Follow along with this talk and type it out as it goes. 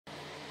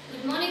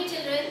Good morning,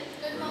 children.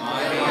 Good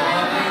morning,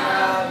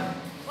 ma'am.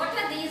 What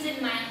are these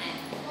in my hand?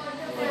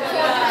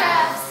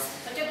 Photographs.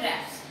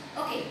 Photographs.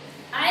 Okay.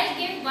 I'll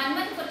give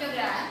one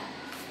photograph.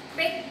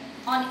 Pick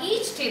on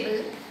each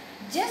table.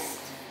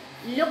 Just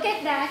look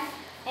at that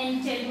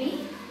and tell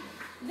me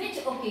which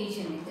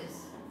occasion it is.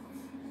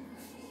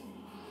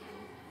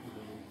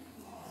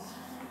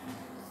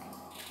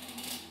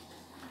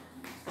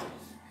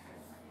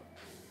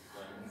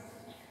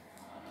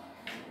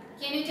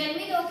 Can you tell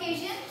me the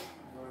occasion?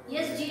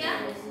 Yes, Jia?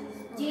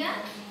 Jia?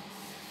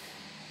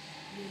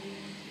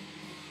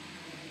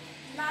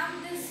 Ma'am,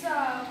 this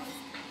occasion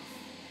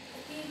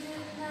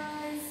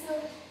is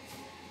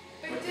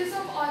pictures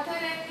of author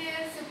and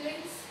their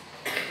siblings.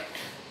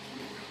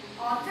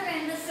 Author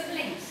and the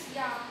siblings.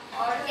 Yeah.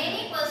 Or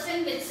any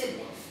person with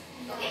siblings.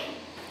 Okay?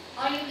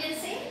 Or you can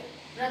say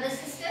brothers,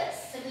 sisters,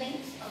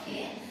 siblings.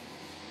 Okay?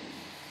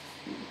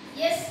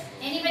 Yes?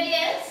 Anybody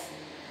else?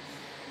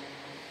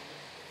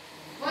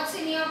 What's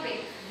in your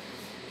pic?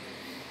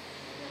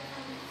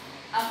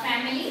 A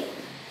family.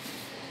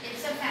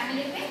 It's a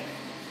family pic.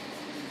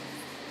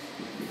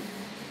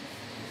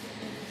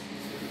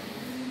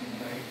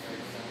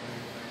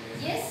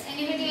 Yes?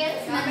 Anybody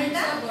else?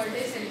 Nandita?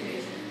 Birthday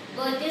celebration.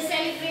 Birthday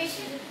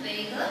celebration.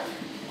 Very good.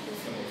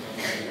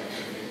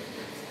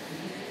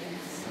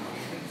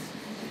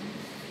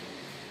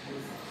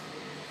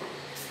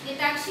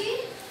 Gitakshi?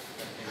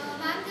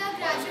 Ma'am, they are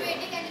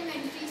graduating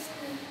elementary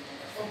school.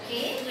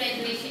 Okay,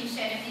 graduation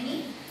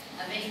ceremony,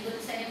 a very good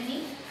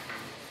ceremony.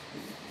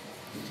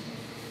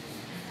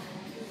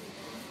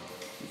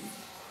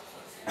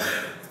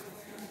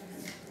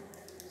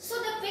 So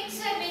the pics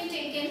have been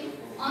taken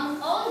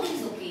on all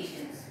these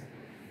occasions.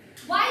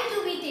 Why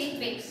do we take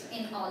pics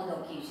in all the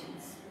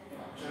occasions?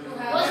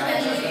 What's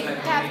the reason?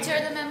 Capture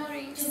the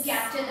memories. To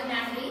capture the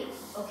memory,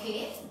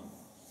 okay.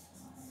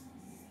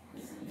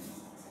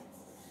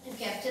 To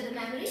capture the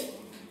memory,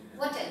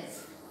 what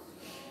else?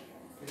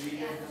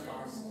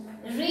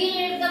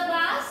 Relive the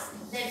past,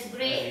 that's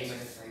great.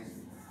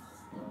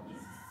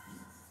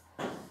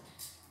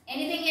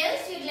 Anything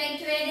else you'd like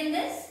to add in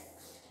this?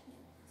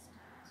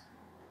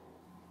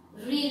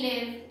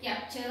 Relive,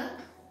 capture.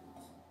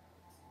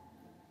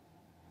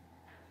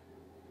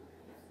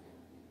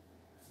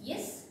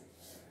 Yes?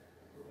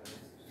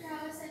 To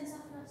have a sense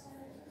of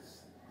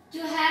nostalgia. To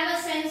have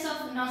a sense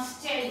of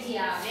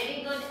nostalgia.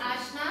 Very good,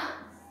 Ashna.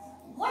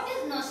 What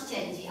is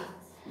nostalgia?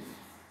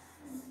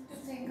 To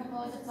think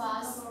about the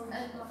past.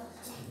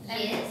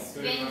 Yes,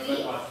 when we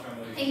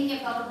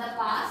think about the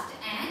past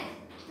and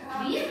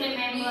we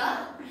remember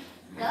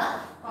the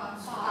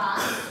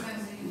past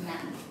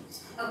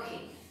memories. Okay,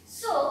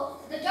 so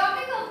the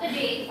topic of the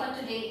day for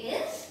today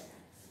is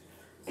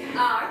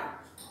our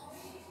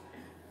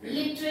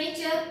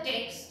literature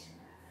text.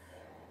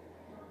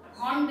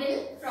 Hornbill,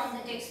 from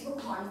the textbook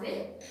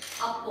Hornbill,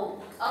 a poem,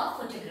 a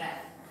photograph.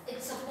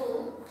 It's a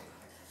poem,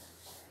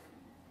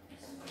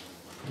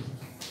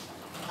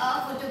 a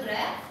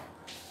photograph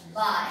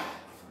by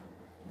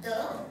the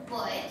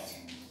poet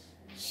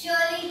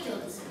Shirley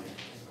Toulson.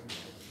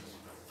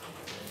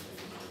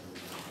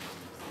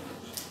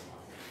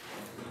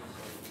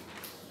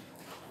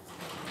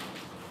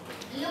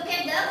 Look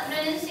at the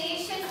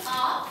pronunciation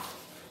of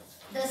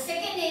the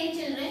second name,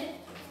 children,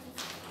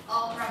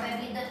 or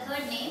probably the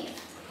third name.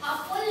 Her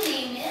full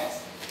name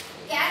is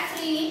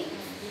Catherine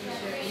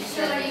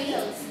Shirley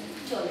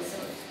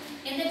Toulson.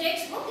 In the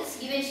textbook, it's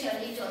given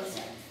Shirley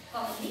Toulson.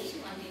 Commonly, she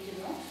wanted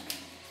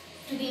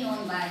to be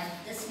known by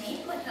this name,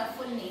 but her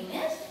full name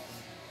is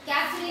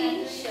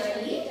Catherine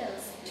Shirley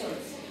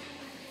Toulson.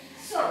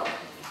 So,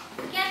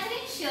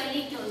 Catherine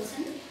Shirley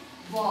Toulson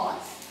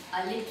was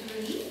a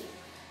literary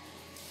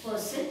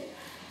person.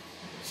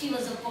 She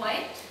was a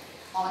poet,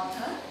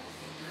 author,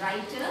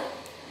 writer,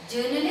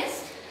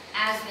 journalist,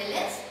 as well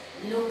as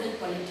local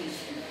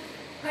politician.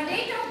 Her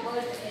date of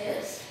birth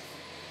is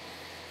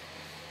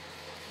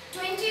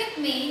 20th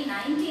May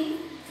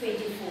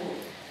 1924.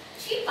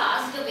 She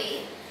passed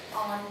away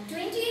on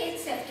 28th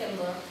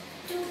September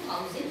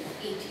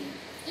 2018.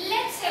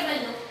 Let's have a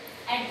look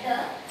at the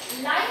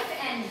life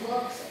and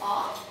works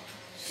of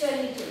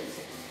Shirley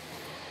Toulson.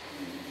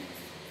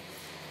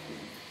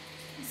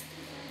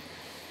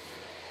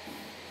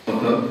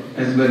 Author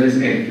as well as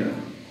editor.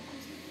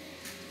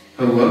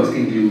 Her works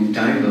include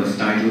diverse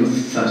titles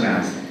such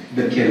as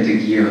The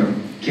Celtic Year,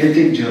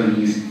 Celtic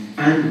Journeys,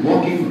 and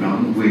Walking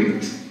Round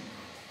Wales.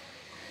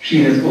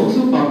 She has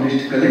also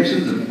published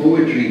collections of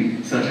poetry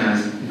such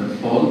as The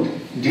Fault,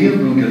 Dear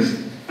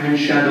Brutus, and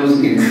Shadows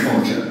in the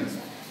Orchard.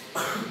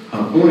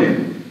 Her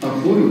poem,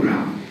 A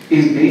Photograph,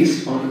 is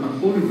based on a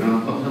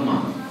photograph of her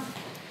mother.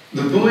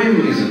 The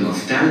poem is a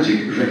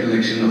nostalgic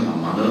recollection of her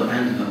mother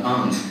and her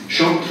aunts,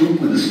 shot through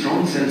with a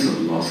strong sense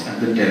of loss at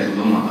the death of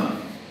her mother.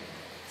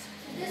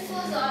 This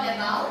was all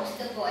about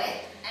the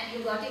poet, and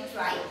you got it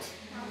right.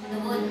 The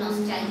word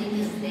nostalgic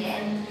is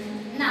there.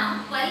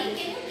 Now, Pari,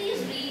 can you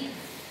please read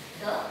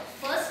the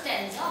first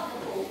stanza of the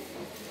poem?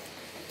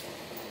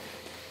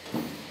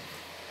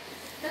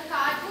 The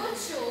cardboard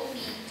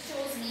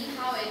shows me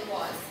how it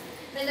was.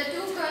 when the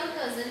two girl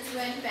cousins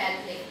went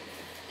paddling,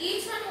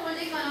 each one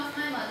holding one of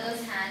my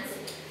mother's hands,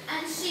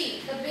 and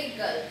she, the big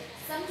girl,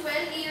 some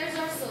 12 years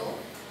or so,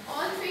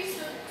 all three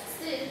stood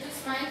still to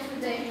smile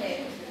through their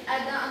hair.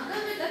 At the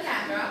uncle with the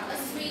camera, a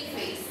sweet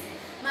face.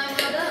 My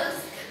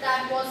mother's,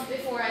 that was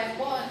before I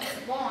was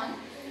born,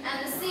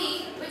 and the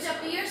sea, which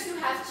appears to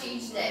have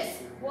changed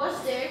less,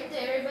 was their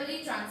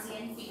terribly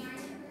transient feet.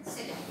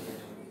 Sit down.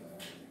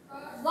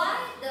 Why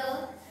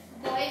the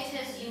poet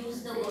has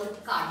used the word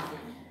cardboard?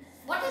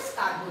 What is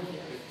cardboard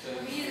here?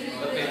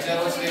 The picture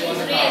was Please taken on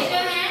the raise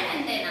your cardboard. hand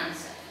and then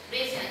answer.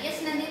 Raise your hand.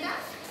 Yes, Nandita?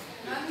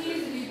 Ma'am, he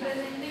is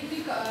representing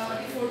the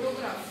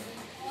photograph.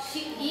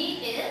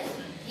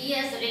 He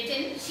has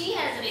written, she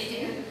has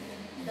written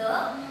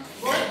the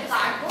word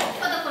cardboard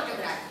for the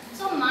photograph.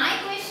 So my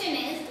question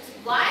is,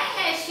 why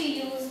has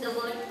she used the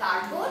word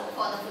cardboard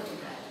for the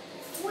photograph?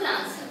 Who will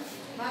answer?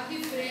 Ma'am,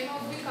 the frame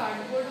of the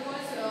cardboard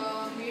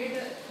was made.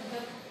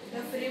 The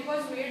frame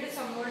was made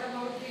somewhat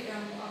about the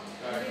material of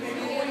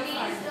cardboard.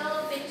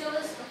 The picture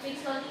was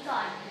fixed on the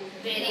cardboard.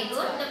 Very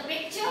good. The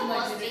picture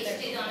was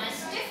pasted on a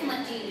stiff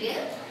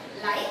material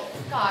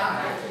like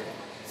cardboard.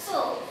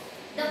 So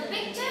the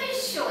picture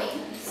is showing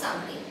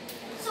something.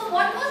 So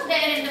what was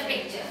there in the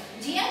picture?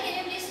 Jia,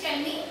 can you please tell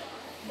me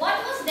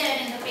what was there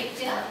in the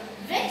picture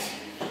which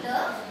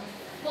the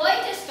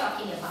poet is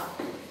talking about?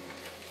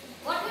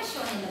 What was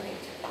shown in the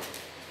picture?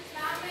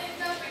 Ma'am, in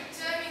the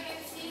picture we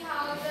can see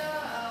how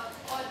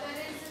the author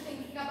is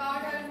thinking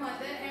about her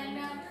mother,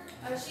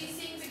 and she's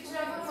seeing picture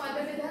of her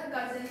mother with her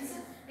cousins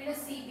in a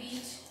sea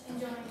beach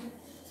enjoying.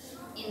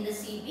 In the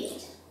sea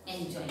beach,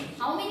 enjoying.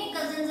 How many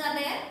cousins are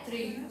there?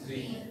 Three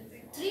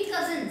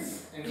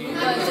cousins. Including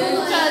Two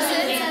cousins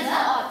and and the the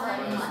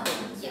author. mother.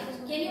 Yeah.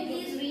 Can you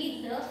please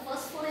read the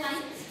first 4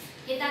 lines?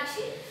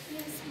 Hitakshi?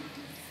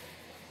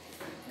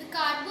 The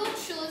cardboard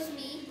shows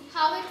me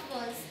how it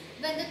was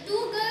when the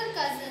two girl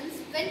cousins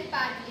went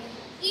paddling,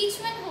 each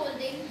one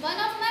holding one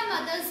of my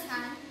mother's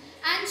hand,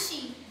 and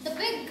she, the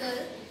big girl,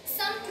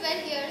 some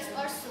 12 years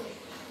or so.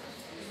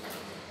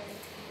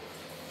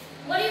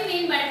 What do you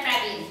mean by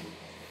paddling?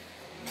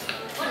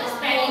 What is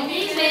paddling?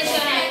 Please raise your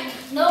hand.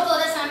 No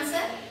chorus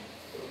answer.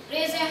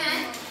 Raise your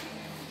hand.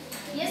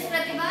 Yes,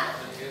 Pratibha?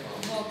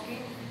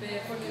 Walking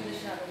barefoot in the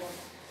shallow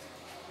water.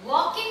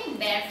 Walking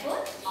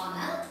barefoot on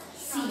a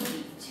sea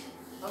beach.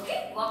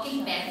 Okay?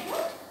 Walking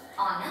barefoot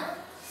on a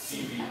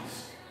sea beach.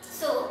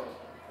 So,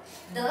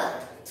 the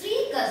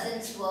 3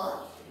 cousins were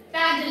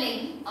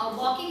paddling or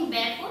walking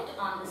barefoot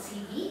on the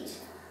sea beach.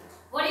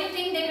 What do you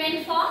think they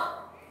went for?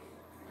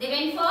 They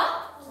went for?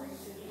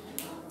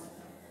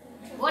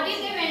 What did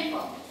they went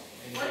for?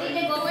 What did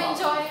they go for? To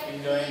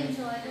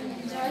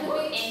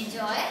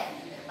enjoy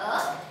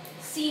a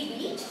sea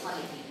beach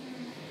holiday.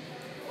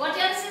 What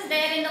else is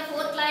there in the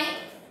 4th line?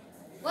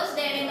 What's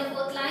there in the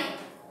 4th line?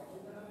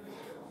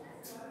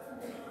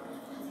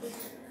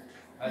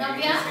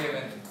 Navya?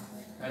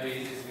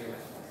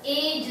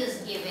 Age is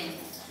given.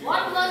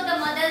 What was the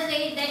mother's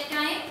age that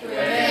time?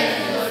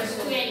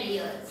 12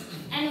 years.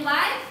 And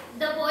why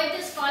the poet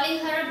is calling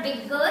her a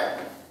big girl?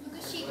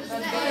 Because she was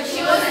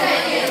She was the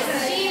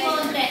eldest. She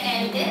was the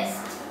eldest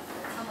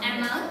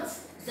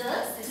amongst the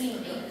 3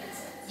 girls.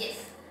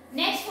 Yes.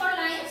 Next 4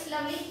 lines,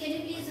 Lovely, can you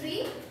please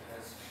read?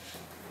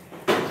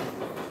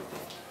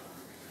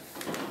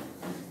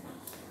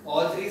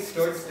 All three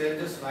stood still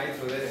to smile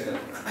through their hair.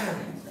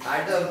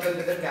 At the uncle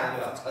with the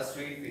camera, a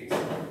sweet face.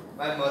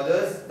 My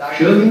mother's, that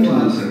Shirley was before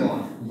I was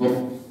Thompson.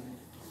 born.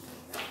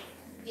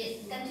 Yes,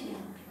 continue.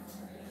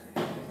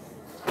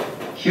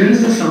 Here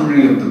is a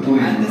summary of the poem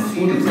And the of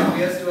scene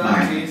appears photograph to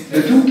have by changed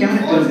the two was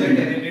characters their in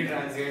terribly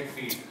transient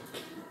feet.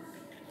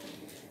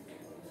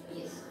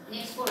 Yes.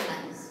 Next 4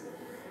 lines.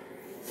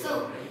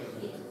 So,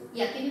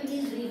 yeah, can you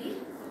please read it?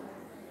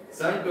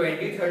 Some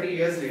 20-30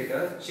 years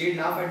later, she'd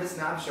laugh at the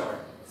snapshot.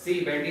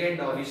 See, Betty and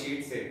Dolly,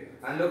 she'd say,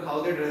 and look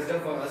how they dressed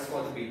up for us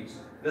for the beach.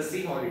 The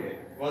sea holiday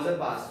was a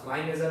past,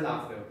 mine is a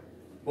laughter.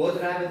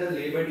 Both ran with the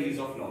labored ease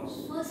of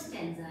loss. First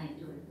stanza I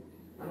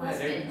told. I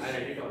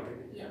read it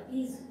already. Yeah,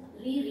 please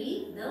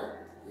reread the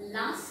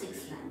last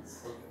 6 lines.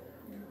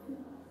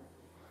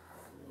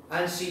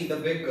 And she, the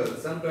big girl,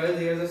 some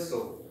 12 years or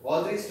so,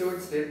 all three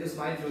stood still to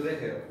smile through their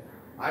hair.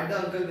 At the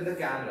uncle with the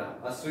camera,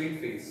 a sweet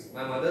face.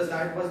 My mother's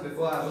that was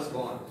before I was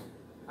born.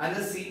 And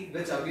the sea,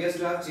 which appears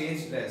to have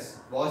changed less,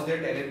 was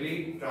their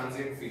terribly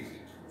transient feet.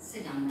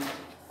 Sit down now.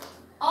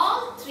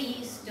 All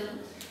 3 stood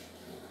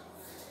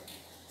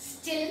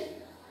still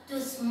to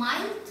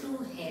smile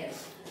through hair.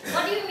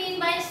 What do you mean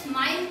by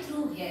smile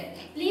through hair?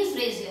 Please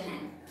raise your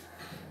hand.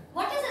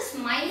 What is a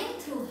smiling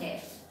through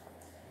hair?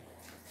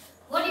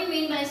 What do you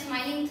mean by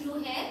smiling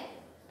through hair?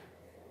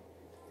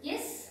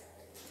 Yes?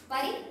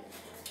 Pari?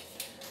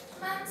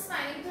 Ma'am,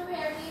 smiling through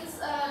hair means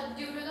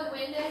due to the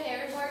wind, their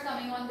hairs were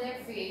coming on their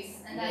face,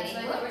 and that's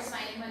Very why good. they were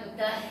smiling by looking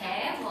The at me.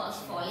 hair was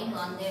falling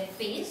on their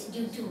face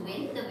due to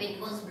wind. The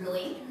wind was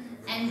blowing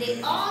and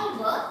they all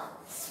were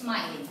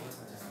smiling.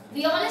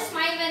 We always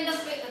smile when the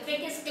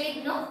pic is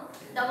clicked, no?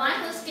 The one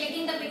who's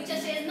clicking the picture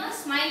says, no,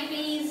 smile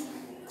please,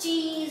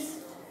 cheese.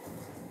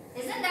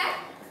 Isn't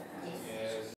that?